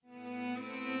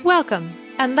Welcome,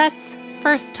 and let's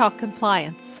first talk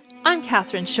compliance. I'm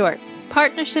Katherine Short,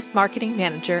 Partnership Marketing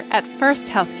Manager at First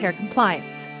Healthcare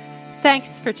Compliance.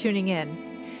 Thanks for tuning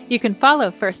in. You can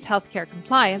follow First Healthcare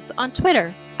Compliance on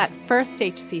Twitter at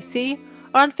FirstHCC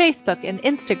or on Facebook and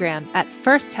Instagram at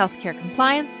First Healthcare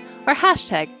Compliance or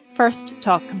hashtag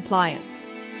FirstTalkCompliance.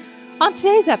 On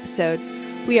today's episode,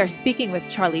 we are speaking with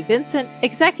Charlie Vincent,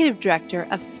 Executive Director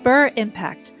of Spur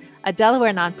Impact, a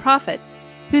Delaware nonprofit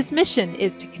whose mission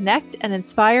is to connect and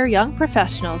inspire young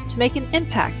professionals to make an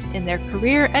impact in their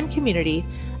career and community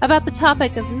about the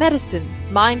topic of medicine,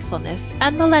 mindfulness,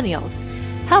 and millennials,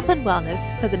 health and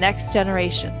wellness for the next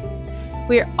generation.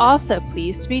 We are also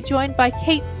pleased to be joined by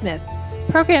Kate Smith,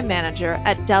 Program Manager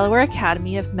at Delaware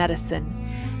Academy of Medicine,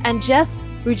 and Jess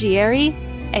Ruggieri,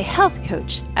 a health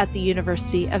coach at the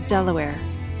University of Delaware.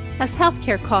 As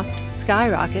healthcare costs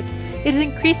skyrocket, it is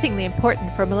increasingly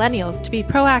important for millennials to be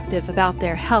proactive about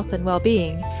their health and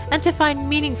well-being and to find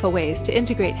meaningful ways to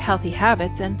integrate healthy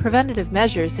habits and preventative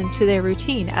measures into their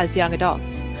routine as young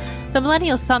adults. The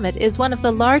Millennial Summit is one of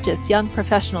the largest young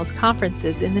professionals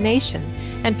conferences in the nation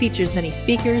and features many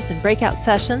speakers and breakout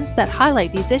sessions that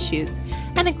highlight these issues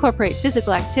and incorporate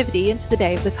physical activity into the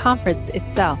day of the conference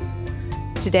itself.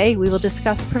 Today, we will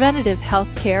discuss preventative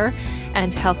health care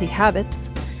and healthy habits,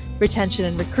 retention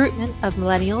and recruitment of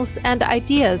millennials, and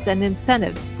ideas and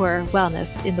incentives for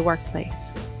wellness in the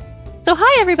workplace. So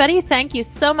hi, everybody. Thank you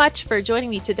so much for joining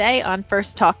me today on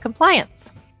First Talk Compliance.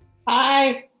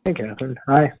 Hi. Hey, Catherine.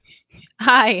 Hi.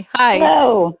 Hi.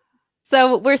 Hello.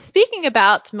 So we're speaking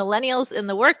about millennials in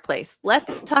the workplace.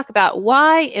 Let's talk about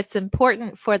why it's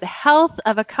important for the health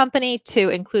of a company to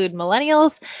include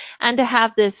millennials and to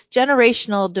have this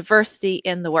generational diversity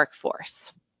in the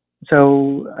workforce.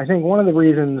 So I think one of the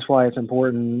reasons why it's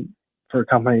important for a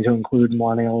company to include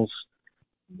millennials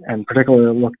and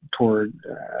particularly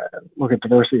look at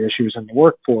diversity issues in the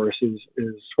workforce is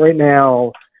right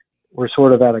now we're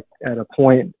sort of at a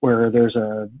point where there's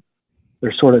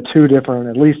sort of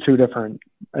at least two different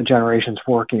generations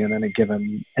working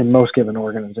in most given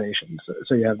organizations.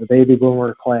 So you have the baby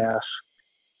boomer class,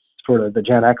 sort of the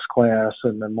Gen X class,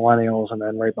 and the millennials, and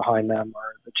then right behind them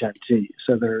are the Gen Z.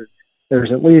 So there's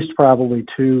at least probably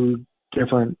two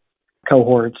different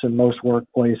cohorts in most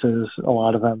workplaces. A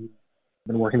lot of them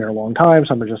have been working there a long time.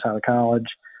 Some are just out of college.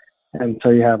 And so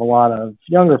you have a lot of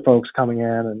younger folks coming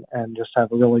in and just have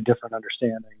a really different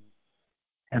understanding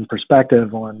and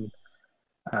perspective on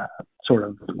sort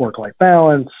of work-life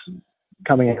balance,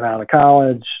 coming in and out of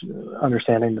college,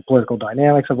 understanding the political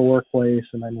dynamics of a workplace,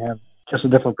 and then you have just a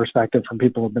different perspective from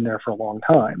people who've been there for a long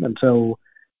time. And so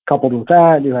coupled with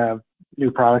that, you have new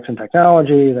products and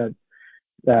technology that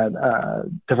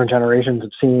different generations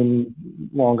have seen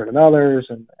longer than others,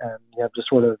 and you have just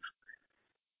sort of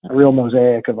a real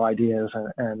mosaic of ideas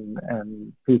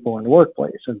and people in the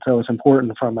workplace. And so it's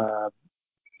important from a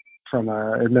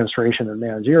administration and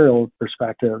managerial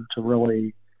perspective to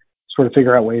really sort of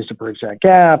figure out ways to bridge that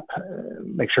gap,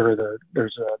 make sure that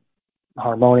there's a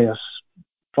harmonious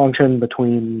function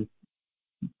between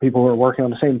people who are working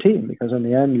on the same team, because in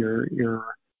the end you're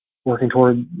working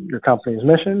toward your company's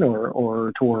mission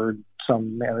or toward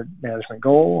some management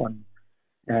goal,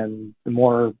 and the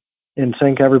more in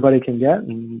sync everybody can get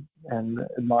and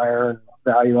admire and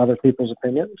value other people's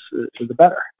opinions, the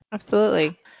better.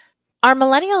 Absolutely. Are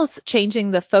millennials changing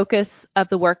the focus of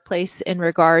the workplace in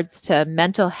regards to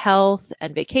mental health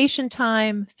and vacation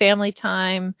time, family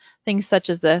time, things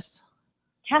such as this?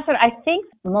 Catherine, I think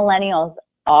millennials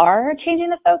are changing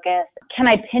the focus. Can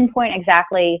I pinpoint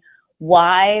exactly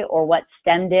why or what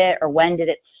stemmed it or when did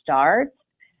it start?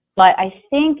 But I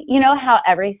think, you know how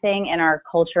everything in our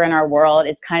culture and our world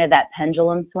is kind of that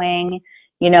pendulum swing.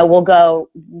 You know, we'll go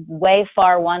way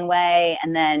far one way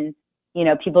and then, you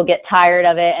know, people get tired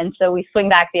of it. And so we swing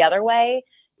back the other way.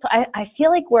 So I feel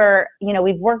like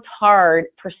we've worked hard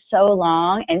for so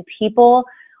long and people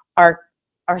are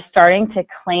starting to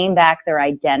claim back their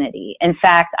identity. In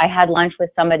fact, I had lunch with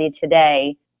somebody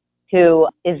today who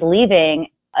is leaving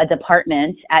a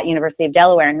department at University of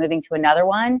Delaware and moving to another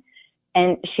one.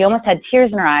 And she almost had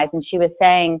tears in her eyes. And she was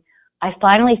saying, I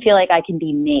finally feel like I can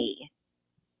be me.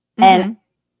 Mm-hmm.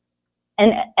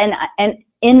 And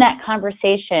in that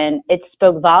conversation, it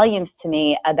spoke volumes to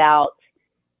me about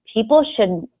people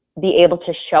should be able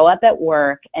to show up at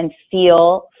work and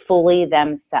feel fully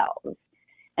themselves.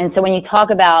 And so when you talk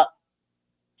about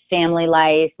family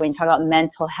life, when you talk about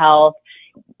mental health,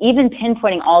 even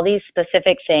pinpointing all these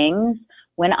specific things,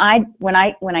 when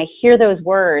I hear those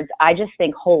words, I just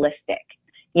think holistic.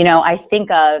 You know, I think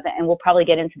of, and we'll probably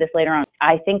get into this later on,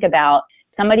 I think about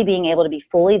somebody being able to be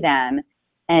fully them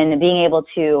and being able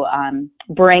to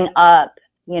bring up,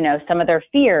 some of their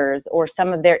fears or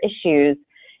some of their issues,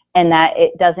 and that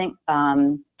it doesn't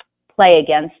play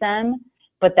against them,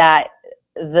 but that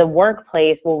the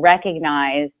workplace will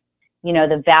recognize,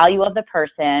 the value of the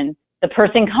person. The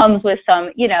person comes with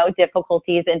some,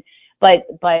 difficulties,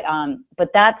 but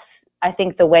that's, I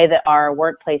think, the way that our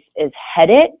workplace is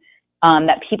headed.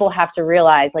 That people have to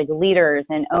realize, like leaders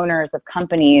and owners of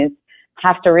companies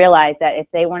have to realize that if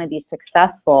they want to be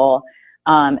successful,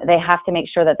 they have to make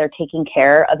sure that they're taking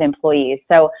care of employees.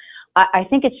 So I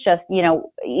think it's just,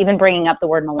 even bringing up the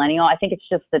word millennial, I think it's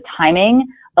just the timing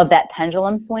of that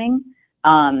pendulum swing,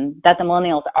 that the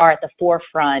millennials are at the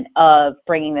forefront of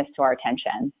bringing this to our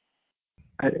attention.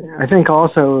 I think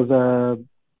also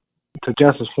to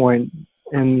Jess's point,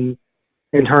 in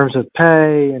terms of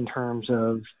pay, in terms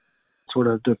of sort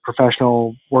of the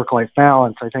professional work-life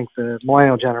balance, I think the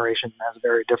millennial generation has a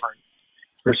very different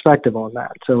perspective on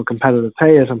that. So competitive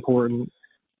pay is important.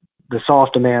 The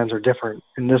soft demands are different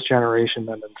in this generation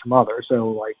than in some others. So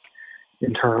like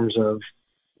in terms of,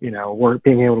 being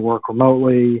able to work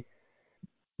remotely,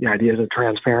 the ideas of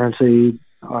transparency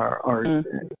are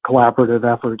collaborative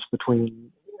efforts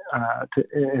between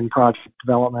in project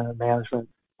development and management.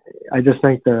 I just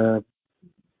think the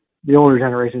older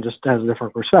generation just has a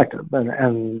different perspective,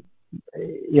 and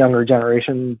younger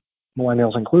generation,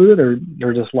 millennials included,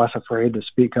 they're just less afraid to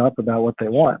speak up about what they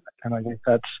want. And I think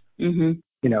that's,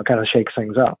 kind of shakes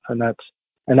things up. And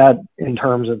that in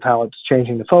terms of how it's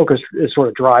changing the focus is sort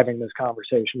of driving this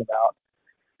conversation about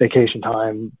vacation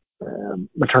time,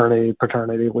 maternity,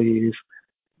 paternity leave,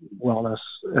 wellness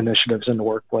initiatives in the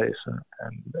workplace,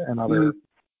 and other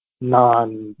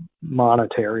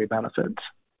non-monetary benefits.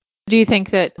 Do you think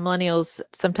that millennials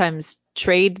sometimes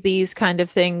trade these kind of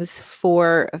things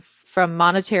from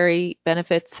monetary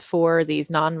benefits for these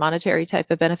non-monetary type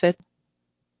of benefits?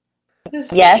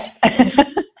 Yes.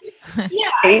 Yeah,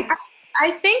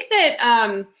 I think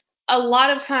that a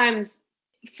lot of times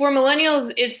for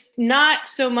millennials, it's not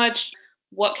so much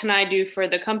what can I do for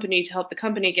the company to help the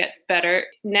company get better.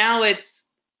 Now it's,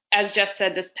 as Jeff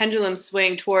said, this pendulum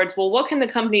swing towards, well, what can the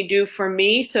company do for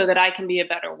me so that I can be a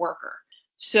better worker?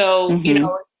 So,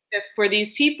 if for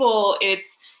these people,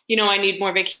 it's, I need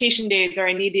more vacation days, or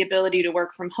I need the ability to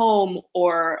work from home,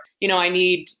 or, I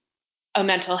need a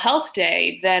mental health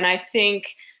day, then I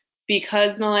think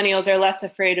because millennials are less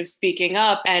afraid of speaking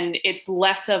up, and it's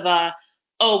less of a,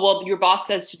 oh, well, your boss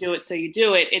says to do it, so you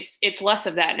do it. It's less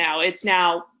of that now. It's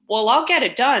now, well, I'll get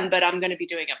it done, but I'm going to be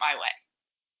doing it my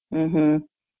way.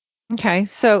 Okay.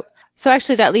 So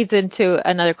actually that leads into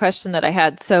another question that I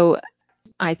had. So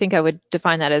I think I would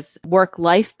define that as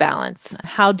work-life balance.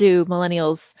 How do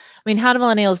millennials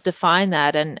define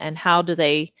that, and how do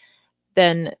they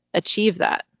then achieve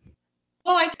that?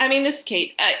 Well, I mean, this is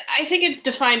Kate. I think it's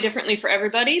defined differently for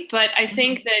everybody, but I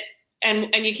think that,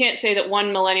 and you can't say that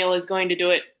one millennial is going to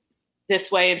do it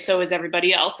this way and so is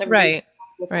everybody else. Everybody's Right.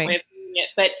 a different way of doing it.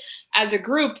 But as a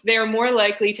group, they're more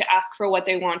likely to ask for what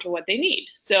they want or what they need.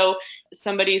 So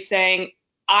somebody's saying,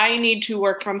 I need to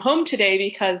work from home today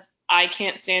because I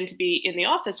can't stand to be in the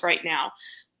office right now.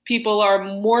 People are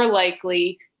more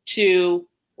likely to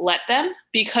let them,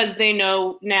 because they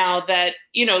know now that,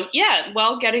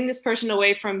 getting this person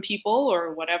away from people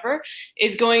or whatever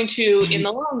is going to, in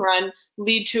the long run,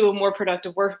 lead to a more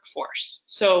productive workforce.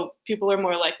 So people are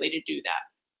more likely to do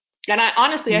that. And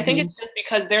I think it's just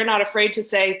because they're not afraid to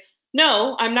say,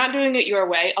 no, I'm not doing it your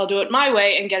way. I'll do it my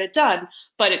way and get it done,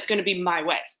 but it's going to be my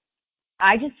way.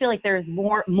 I just feel like there's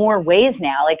more ways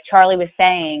now. Like Charlie was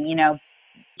saying,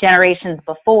 generations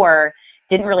before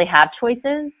didn't really have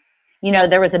choices.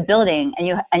 There was a building, and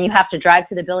you have to drive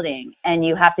to the building, and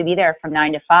you have to be there from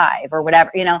 9 to 5 or whatever.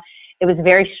 It was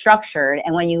very structured.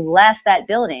 And when you left that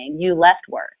building, you left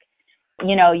work.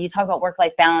 You talk about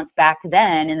work-life balance back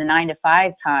then in the 9 to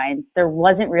 5 times, there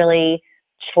wasn't really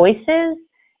choices.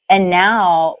 And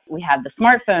now we have the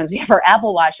smartphones, we have our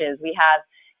Apple Watches, we have,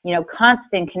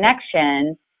 constant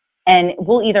connection, and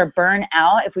we'll either burn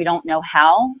out if we don't know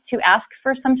how to ask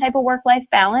for some type of work-life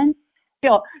balance. I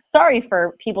feel sorry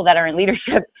for people that are in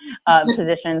leadership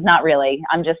positions. Not really.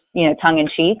 I'm just, tongue in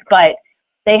cheek, but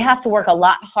they have to work a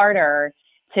lot harder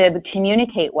to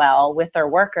communicate well with their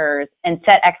workers and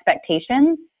set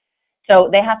expectations. So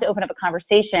they have to open up a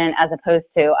conversation as opposed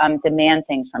to demand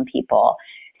things from people.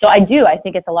 So I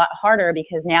think it's a lot harder,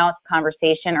 because now it's a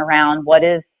conversation around what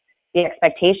is the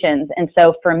expectations. And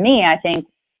so for me, I think,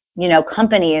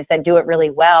 companies that do it really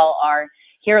well are,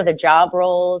 here are the job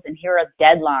roles and here are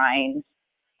deadlines.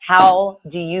 How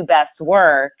do you best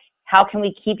work? How can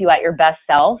we keep you at your best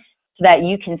self so that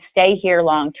you can stay here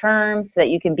long term, so that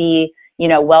you can be,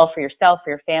 well for yourself,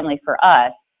 for your family, for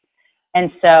us.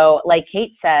 And so, like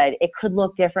Kate said, it could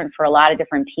look different for a lot of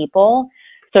different people.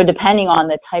 So depending on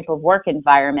the type of work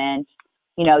environment,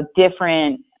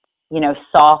 different,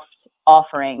 soft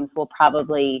offerings will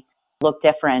probably look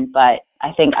different. But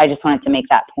I think I just wanted to make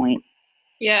that point.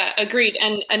 Yeah, agreed.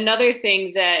 And another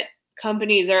thing that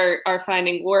companies are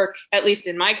finding work, at least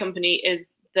in my company, is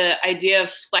the idea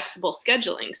of flexible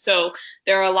scheduling. So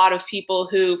there are a lot of people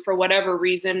who, for whatever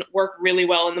reason, work really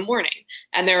well in the morning.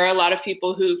 And there are a lot of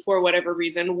people who, for whatever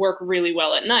reason, work really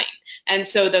well at night. And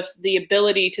so the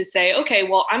ability to say, okay,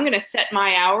 well, I'm going to set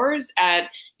my hours at,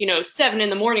 7 in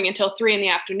the morning until 3 in the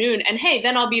afternoon. And hey,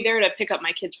 then I'll be there to pick up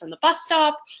my kids from the bus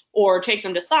stop or take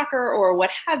them to soccer or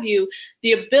what have you.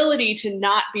 The ability to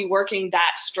not be working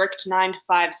that strict 9 to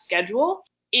 5 schedule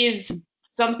is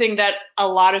something that a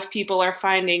lot of people are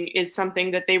finding is something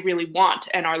that they really want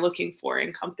and are looking for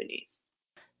in companies.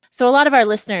 So a lot of our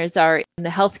listeners are in the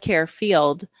healthcare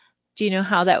field. Do you know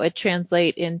how that would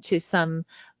translate into some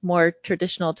more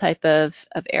traditional type of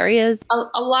areas?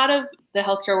 A lot of the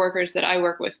healthcare workers that I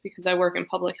work with, because I work in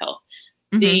public health,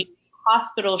 Mm-hmm. the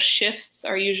hospital shifts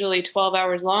are usually 12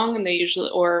 hours long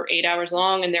or 8 hours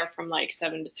long, and they're from like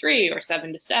 7 to 3 or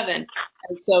 7 to 7.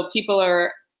 And so people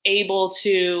are able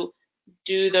to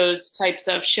do those types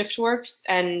of shift works,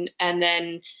 and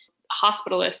then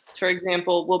hospitalists, for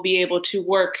example, will be able to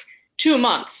work 2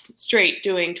 months straight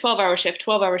doing 12-hour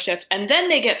shift, and then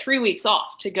they get 3 weeks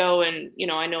off to go and,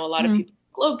 I know a lot of people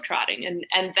globetrotting,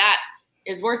 and that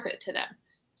is worth it to them.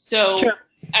 So, sure.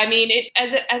 I mean,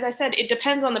 as I said, it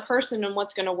depends on the person and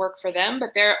what's going to work for them,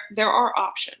 but there are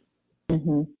options.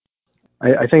 Mm-hmm.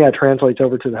 I think that translates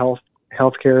over to the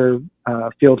healthcare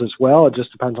field as well. It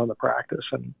just depends on the practice,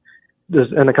 and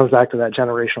it comes back to that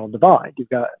generational divide. You've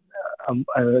got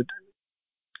at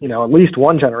least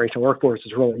one generation workforce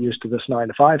is really used to this 9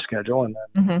 to 5 schedule, and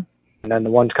then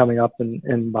the ones coming up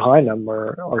and behind them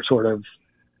are sort of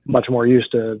much more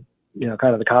used to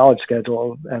kind of the college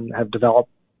schedule and have developed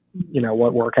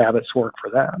what work habits work for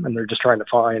them, and they're just trying to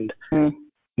find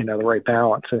the right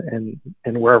balance in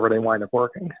wherever they wind up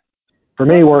working. For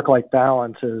me, work-life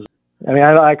balance is,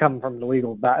 I come from the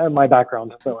legal my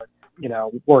background, so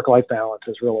work-life balance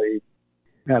is really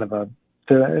kind of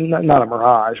not a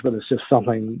mirage, but it's just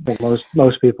something that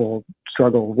most people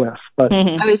struggle with. But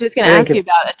I was just going to ask you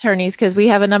about attorneys, because we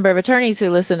have a number of attorneys who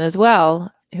listen as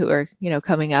well, who are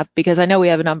coming up, because I know we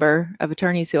have a number of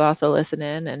attorneys who also listen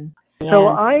in. And so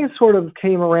I sort of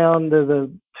came around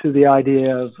to the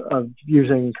idea of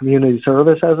using community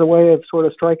service as a way of sort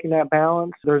of striking that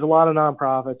balance. There's a lot of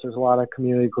nonprofits, there's a lot of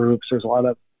community groups, there's a lot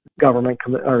of government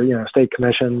state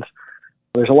commissions.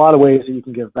 There's a lot of ways that you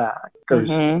can give back.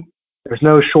 There's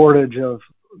no shortage of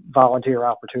volunteer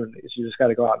opportunities. You just got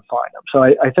to go out and find them. So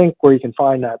I think where you can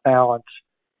find that balance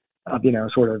of,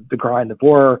 sort of the grind of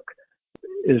work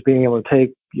is being able to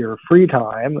take your free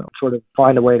time, sort of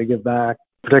find a way to give back,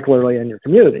 particularly in your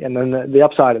community. And then the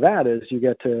upside of that is you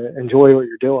get to enjoy what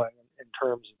you're doing in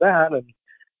terms of that.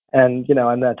 And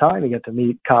in that time, you get to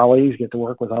meet colleagues, get to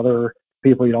work with other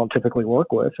people you don't typically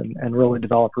work with, and really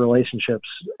develop relationships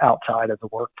outside of the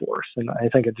workforce. And I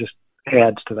think it just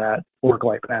adds to that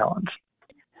work-life balance.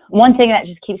 One thing that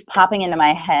just keeps popping into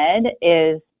my head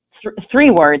is 3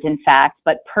 words, in fact,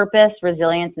 but purpose,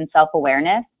 resilience, and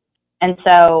self-awareness. And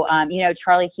so,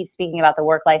 Charlie keeps speaking about the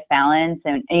work-life balance,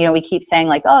 and we keep saying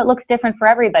like, oh, it looks different for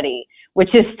everybody, which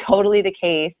is totally the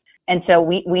case. And so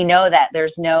we know that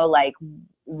there's no like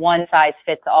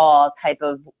one-size-fits-all type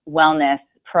of wellness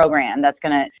program that's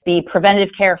going to be preventative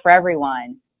care for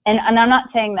everyone. And I'm not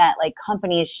saying that like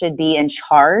companies should be in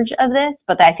charge of this,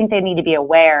 but I think they need to be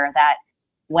aware that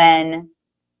when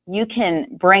you can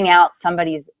bring out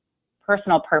somebody's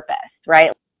personal purpose,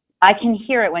 right? I can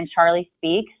hear it when Charlie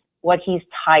speaks, what he's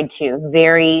tied to.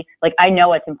 Very, like, I know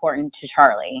what's important to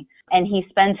Charlie, and he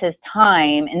spends his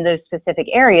time in those specific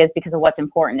areas because of what's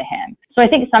important to him. So I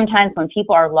think sometimes when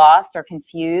people are lost or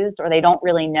confused, or they don't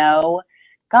really know,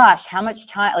 gosh, how much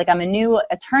time, like I'm a new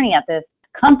attorney at this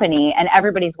company and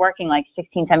everybody's working like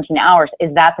 16, 17 hours.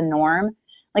 Is that the norm?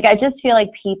 Like, I just feel like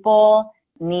people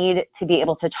need to be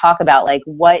able to talk about like,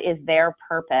 what is their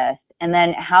purpose? And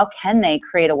then how can they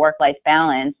create a work-life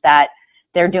balance that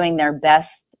they're doing their best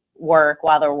work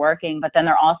while they're working, but then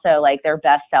they're also like their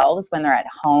best selves when they're at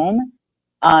home.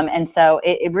 And so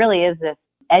it really is this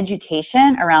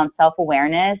education around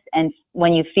self-awareness. And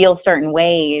when you feel certain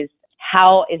ways,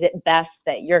 how is it best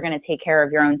that you're going to take care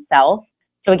of your own self?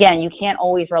 So again, you can't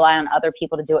always rely on other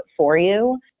people to do it for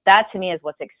you. That to me is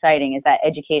what's exciting, is that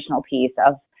educational piece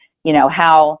of,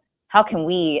 how can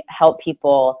we help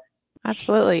people?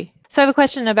 Absolutely. So I have a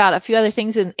question about a few other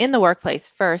things in the workplace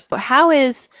first. How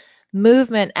is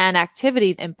movement and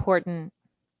activity important?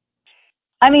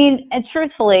 I mean, and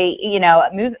truthfully,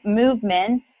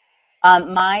 movement.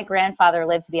 My grandfather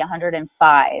lived to be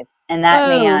 105, and that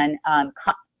Whoa, man,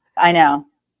 I know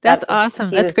that's that awesome.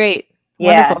 he That's was, great.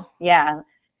 yeah, Wonderful. yeah.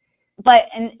 But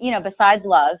and besides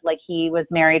love, like he was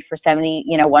married for 70,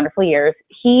 wonderful years.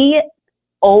 He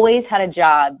always had a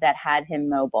job that had him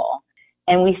mobile.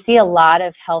 And we see a lot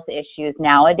of health issues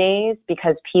nowadays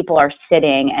because people are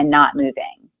sitting and not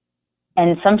moving.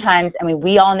 And sometimes, I mean,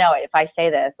 we all know it. If I say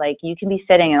this, like you can be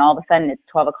sitting and all of a sudden it's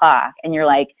 12 o'clock and you're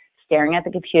like staring at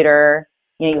the computer,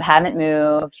 you haven't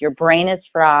moved, your brain is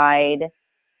fried.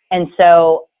 And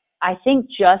so I think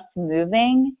just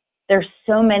moving, there's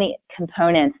so many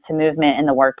components to movement in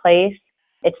the workplace.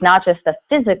 It's not just the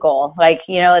physical,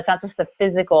 it's not just the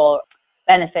physical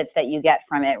benefits that you get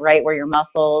from it, right? Where your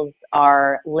muscles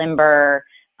are limber,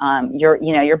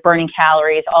 you're burning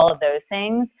calories, all of those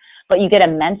things, but you get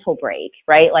a mental break,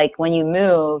 right? Like when you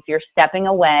move, you're stepping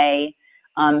away.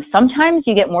 Sometimes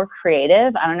you get more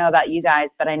creative. I don't know about you guys,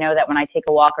 but I know that when I take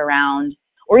a walk around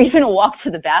or even a walk to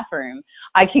the bathroom,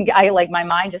 my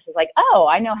mind just is like, oh,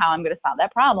 I know how I'm going to solve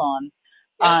that problem.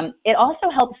 It also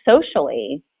helps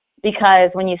socially because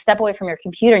when you step away from your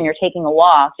computer and you're taking a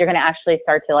walk, you're going to actually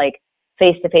start to like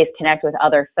face-to-face connect with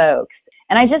other folks.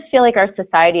 And I just feel like our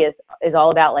society is all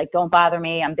about like, don't bother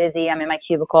me. I'm busy. I'm in my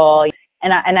cubicle.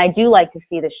 And I do like to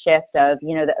see the shift of,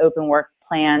 the open work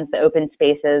plans, the open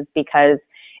spaces, because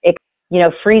it,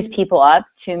 frees people up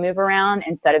to move around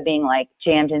instead of being like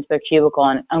jammed into their cubicle.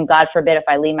 And God forbid if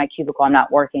I leave my cubicle, I'm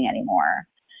not working anymore.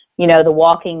 The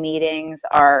walking meetings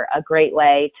are a great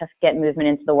way to get movement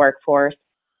into the workforce.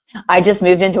 I just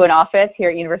moved into an office here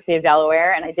at University of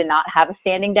Delaware and I did not have a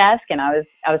standing desk and I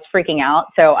was freaking out.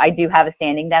 So I do have a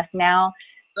standing desk now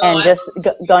and just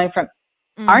going from,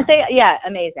 aren't they? Yeah.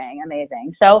 Amazing.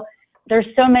 Amazing. So there's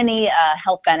so many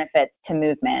health benefits to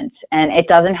movement and it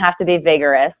doesn't have to be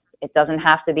vigorous. It doesn't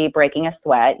have to be breaking a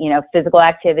sweat. Physical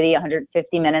activity,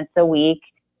 150 minutes a week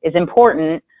is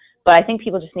important, but I think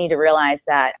people just need to realize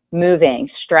that moving,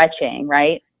 stretching,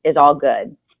 right, is all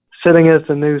good. Sitting is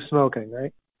the new smoking,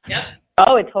 right? Yep.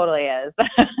 Oh, it totally is.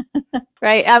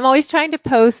 Right. I'm always trying to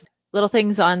post little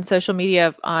things on social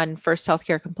media on First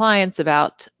Healthcare Compliance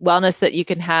about wellness that you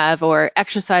can have or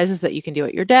exercises that you can do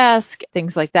at your desk,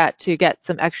 things like that to get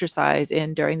some exercise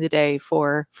in during the day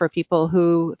for people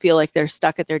who feel like they're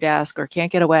stuck at their desk or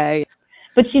can't get away.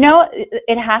 But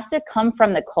it has to come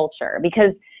from the culture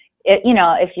because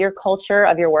if your culture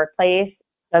of your workplace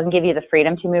doesn't give you the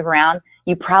freedom to move around,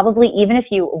 you probably, even if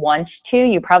you want to,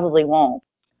 you probably won't.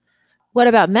 What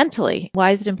about mentally?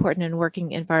 Why is it important in a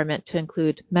working environment to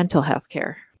include mental health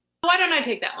care? Why don't I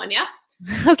take that one? Yeah.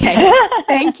 Okay.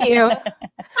 Thank you.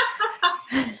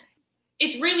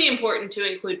 It's really important to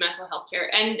include mental health care.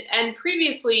 And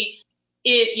previously,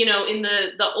 in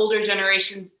the older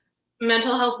generations,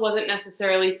 mental health wasn't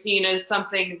necessarily seen as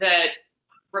something that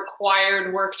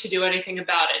required work to do anything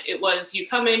about it. It was you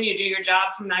come in, you do your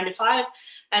job from 9 to 5,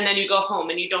 and then you go home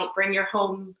and you don't bring your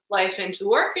home life into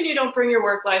work and you don't bring your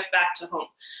work life back to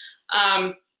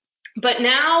home. But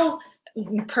now,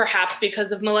 perhaps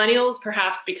because of millennials,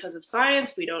 perhaps because of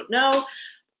science, we don't know,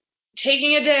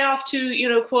 taking a day off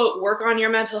to, quote, work on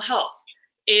your mental health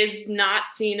is not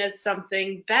seen as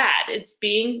something bad. It's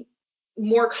being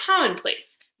more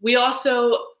commonplace. We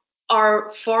also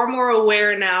are far more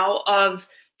aware now of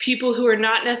people who are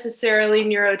not necessarily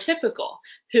neurotypical,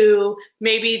 who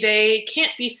maybe they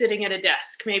can't be sitting at a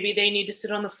desk, maybe they need to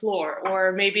sit on the floor,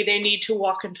 or maybe they need to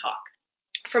walk and talk.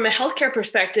 From a healthcare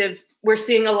perspective, we're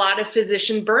seeing a lot of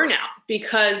physician burnout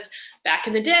because back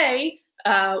in the day,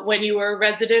 when you were a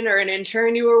resident or an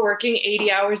intern, you were working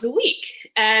 80 hours a week.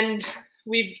 And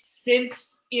we've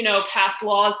since, passed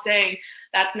laws saying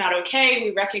that's not okay.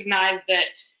 We recognize that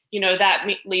that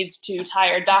leads to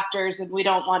tired doctors, and we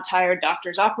don't want tired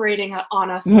doctors operating on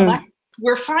us. Mm-hmm.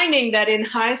 We're finding that in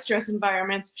high stress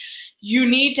environments, you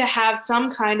need to have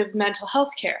some kind of mental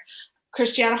health care.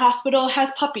 Christiana Hospital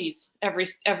has puppies every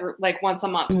like once a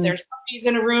month. Mm-hmm. There's puppies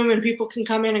in a room and people can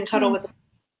come in and cuddle mm-hmm. with them.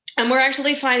 And we're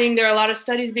actually finding there are a lot of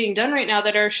studies being done right now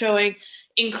that are showing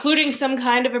including some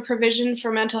kind of a provision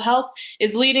for mental health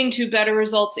is leading to better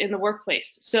results in the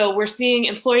workplace. So we're seeing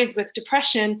employees with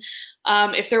depression,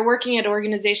 if they're working at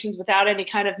organizations without any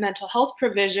kind of mental health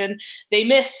provision, they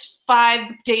miss 5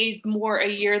 days more a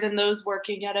year than those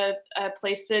working at a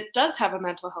place that does have a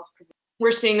mental health provision.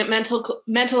 We're seeing that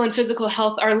mental and physical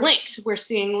health are linked. We're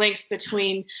seeing links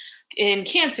between in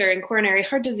cancer and coronary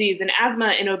heart disease and asthma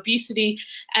and obesity,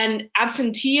 and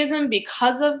absenteeism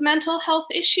because of mental health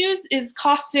issues is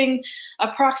costing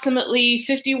approximately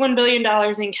 $51 billion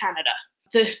in Canada.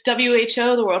 The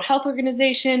WHO, the World Health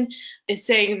Organization, is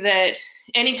saying that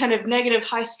any kind of negative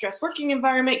high stress working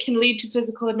environment can lead to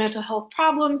physical and mental health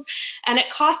problems, and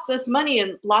it costs us money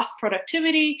and lost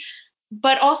productivity.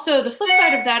 But also the flip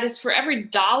side of that is for every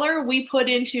dollar we put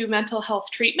into mental health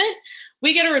treatment,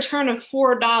 we get a return of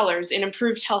 $4 in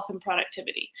improved health and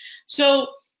productivity. So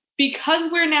because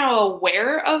we're now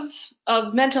aware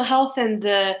of mental health and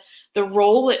the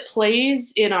role it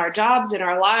plays in our jobs, in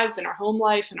our lives, in our home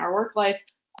life, in our work life,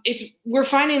 we're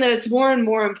finding that it's more and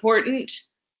more important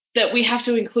that we have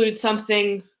to include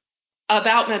something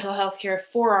about mental health care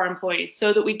for our employees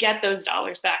so that we get those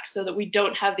dollars back, so that we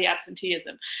don't have the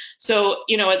absenteeism. So,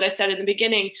 as I said in the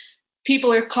beginning,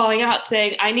 people are calling out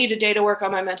saying, I need a day to work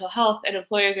on my mental health, and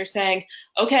employers are saying,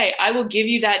 okay, I will give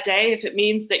you that day if it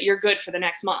means that you're good for the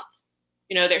next month.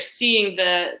 They're seeing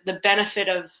the benefit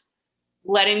of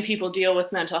letting people deal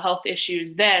with mental health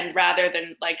issues then, rather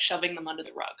than like shoving them under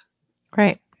the rug.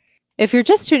 Great. If you're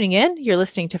just tuning in, you're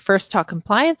listening to First Talk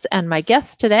Compliance, and my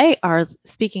guests today are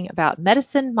speaking about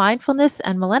medicine, mindfulness,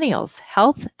 and millennials,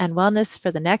 health and wellness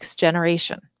for the next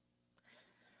generation.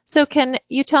 So can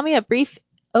you tell me a brief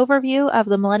overview of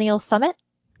the Millennial Summit?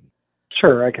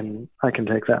 Sure, I can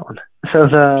take that one. So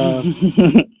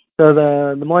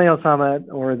the Millennial Summit,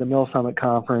 or the Mill Summit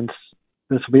Conference,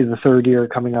 this will be the third year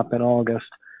coming up in August.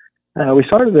 We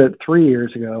started it 3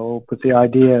 years ago with the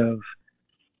idea of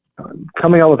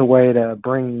coming up with a way to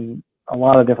bring a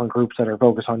lot of different groups that are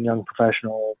focused on young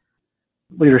professional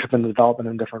leadership and development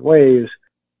in different ways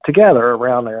together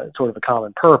around a sort of a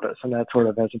common purpose. And that sort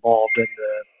of has evolved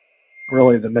into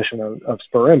really the mission of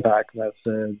Spur Impact. And that's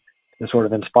to sort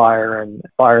of inspire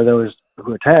those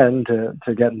who attend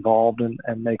to get involved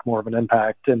and make more of an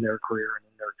impact in their career and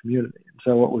in their community. And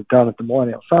so what we've done at the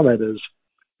Millennial Summit is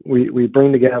we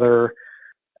bring together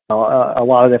a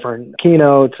lot of different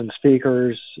keynotes and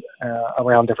speakers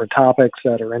around different topics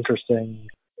that are interesting,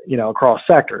 across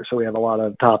sectors. So we have a lot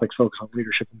of topics focused on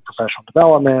leadership and professional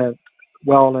development,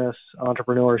 wellness,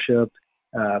 entrepreneurship,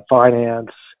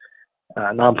 finance,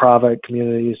 nonprofit,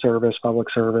 community service, public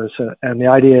service. And the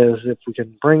idea is if we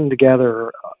can bring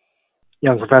together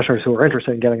young professionals who are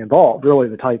interested in getting involved, really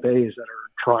the type A's that are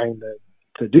trying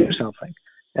to do something,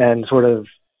 and sort of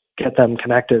get them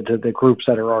connected to the groups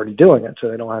that are already doing it so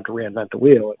they don't have to reinvent the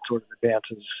wheel. It sort of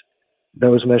advances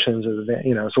those missions,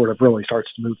 sort of really starts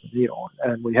to move the needle.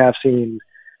 And we have seen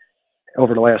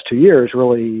over the last 2 years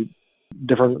really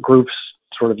different groups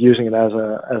sort of using it as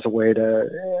a way to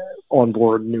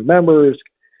onboard new members.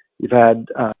 You've had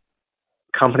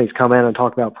companies come in and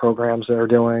talk about programs they're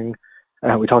doing.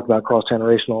 We talked about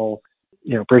cross-generational,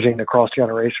 bridging the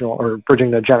cross-generational or bridging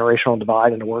the generational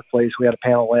divide in the workplace. We had a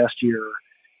panel last year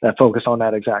that focused on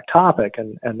that exact topic,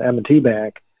 and M&T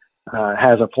Bank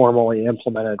has a formally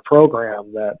implemented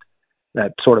program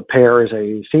that sort of pairs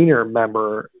a senior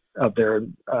member of their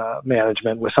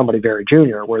management with somebody very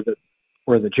junior, where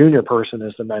the junior person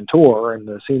is the mentor and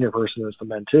the senior person is the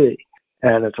mentee,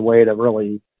 and it's a way to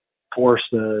really force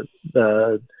the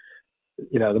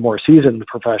more seasoned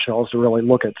professionals to really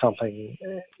look at something,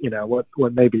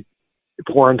 what maybe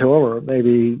foreign to them, or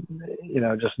maybe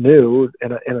just new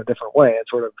in a different way. And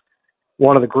sort of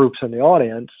one of the groups in the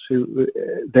audience, who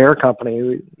their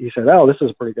company, he said, "Oh, this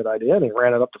is a pretty good idea," and he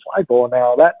ran it up to Flagpole, and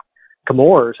now that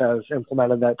Chemours has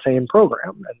implemented that same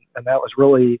program, and that was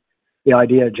really the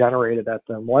idea generated at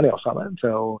the Millennial Summit.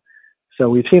 So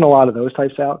we've seen a lot of those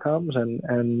types of outcomes,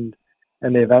 and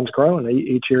the event's grown.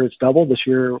 Each year it's doubled. This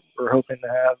year we're hoping to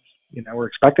have, we're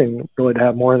expecting really to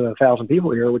have more than 1,000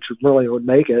 people here, which really would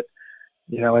make it,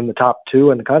 in the top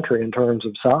 2 in the country in terms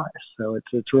of size. So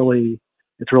it's really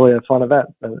a fun event.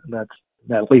 And that's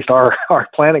at least our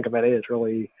planning committee is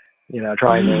really,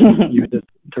 trying to use it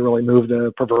to really move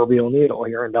the proverbial needle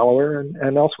here in Delaware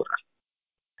and elsewhere.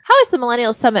 How is the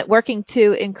Millennial Summit working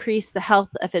to increase the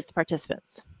health of its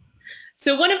participants?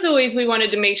 So one of the ways we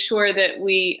wanted to make sure that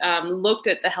we looked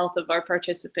at the health of our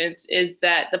participants is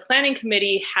that the planning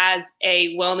committee has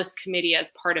a wellness committee as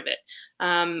part of it.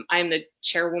 I'm the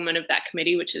chairwoman of that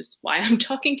committee, which is why I'm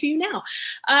talking to you now.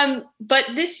 But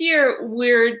this year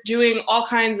we're doing all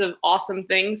kinds of awesome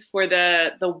things for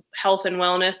the health and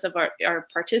wellness of our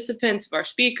participants, of our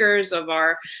speakers, of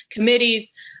our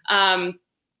committees.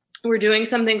 We're doing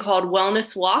something called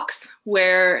wellness walks,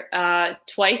 where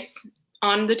twice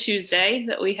on the Tuesday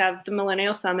that we have the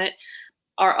Millennial Summit,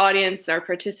 our audience, our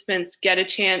participants get a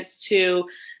chance to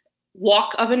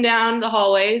walk up and down the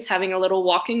hallways, having a little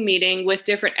walking meeting with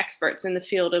different experts in the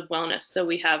field of wellness. So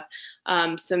we have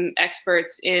some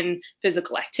experts in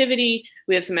physical activity,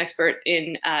 we have some expert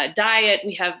in diet,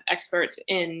 we have experts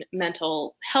in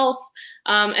mental health,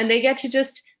 and they get to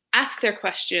just ask their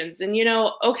questions. And,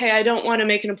 okay, I don't want to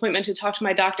make an appointment to talk to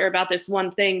my doctor about this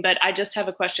one thing, but I just have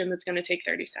a question that's going to take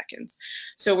 30 seconds.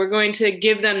 So we're going to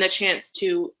give them the chance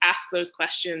to ask those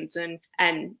questions and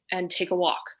take a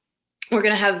walk. We're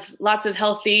going to have lots of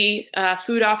healthy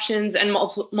food options and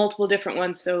multiple different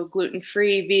ones, so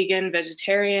gluten-free, vegan,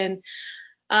 vegetarian.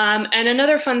 And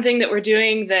another fun thing that we're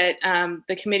doing that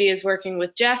the committee is working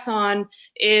with Jess on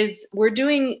is we're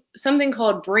doing something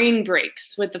called brain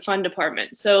breaks with the fun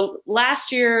department. So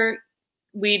last year,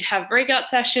 we'd have breakout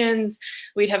sessions,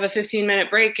 we'd have a 15-minute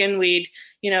break, and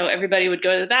everybody would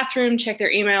go to the bathroom, check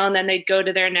their email, and then they'd go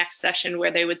to their next session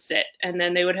where they would sit. And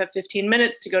then they would have 15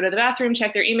 minutes to go to the bathroom,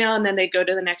 check their email, and then they'd go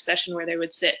to the next session where they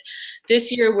would sit.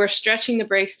 This year, we're stretching the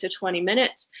breaks to 20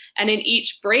 minutes, and in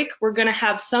each break, we're going to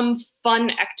have some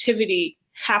fun activity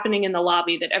happening in the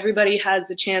lobby that everybody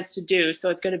has a chance to do.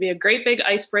 So it's going to be a great big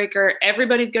icebreaker.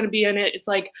 Everybody's going to be in it. It's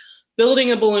like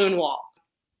building a balloon wall,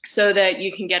 so that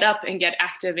you can get up and get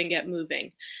active and get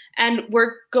moving. And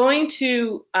we're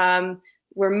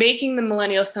making the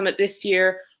Millennial Summit this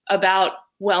year about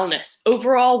wellness,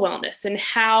 overall wellness, and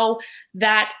how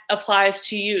that applies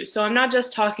to you. So I'm not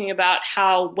just talking about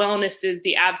how wellness is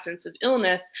the absence of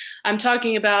illness. I'm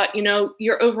talking about,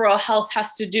 your overall health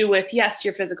has to do with, yes,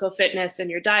 your physical fitness and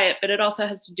your diet, but it also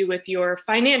has to do with your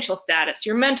financial status,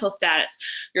 your mental status,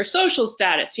 your social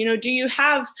status. Do you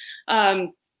have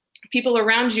people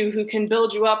around you who can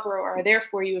build you up or are there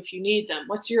for you if you need them?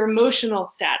 What's your emotional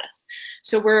status?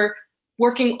 So we're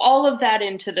working all of that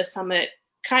into the summit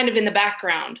kind of in the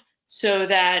background so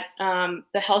that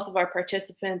the health of our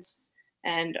participants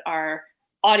and our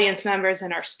audience members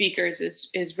and our speakers is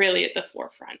really at the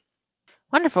forefront.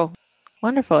 Wonderful.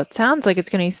 Wonderful. It sounds like it's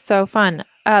going to be so fun.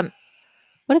 What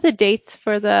are the dates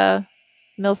for the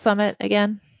Mill Summit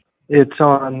again? It's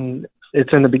in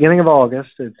the beginning of August.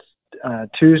 It's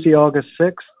Tuesday, August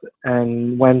 6th,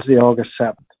 and Wednesday, August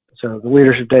 7th. So the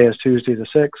Leadership Day is Tuesday the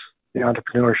 6th. The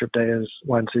Entrepreneurship Day is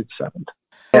Wednesday the 7th.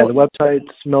 Yeah, the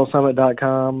website's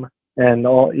millsummit.com, and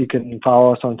you can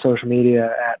follow us on social media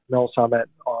at Mill Summit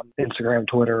on Instagram,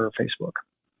 Twitter, or Facebook.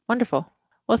 Wonderful.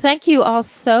 Well, thank you all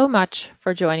so much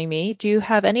for joining me. Do you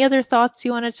have any other thoughts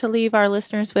you wanted to leave our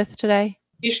listeners with today?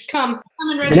 You should come. Come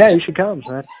and register. Yeah, you should come.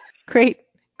 Great.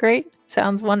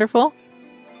 Sounds wonderful.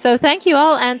 So thank you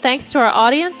all, and thanks to our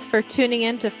audience for tuning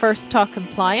in to First Talk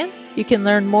Compliance. You can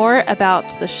learn more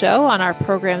about the show on our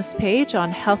programs page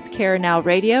on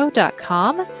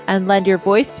healthcarenowradio.com and lend your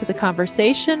voice to the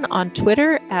conversation on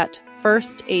Twitter at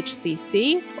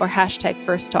FirstHCC or hashtag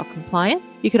First Talk Compliance.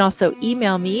 You can also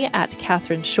email me at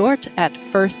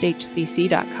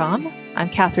KatherineShort@FirstHCC.com. I'm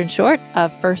Catherine Short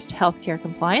of First Healthcare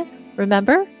Compliance.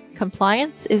 Remember,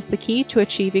 compliance is the key to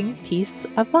achieving peace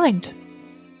of mind.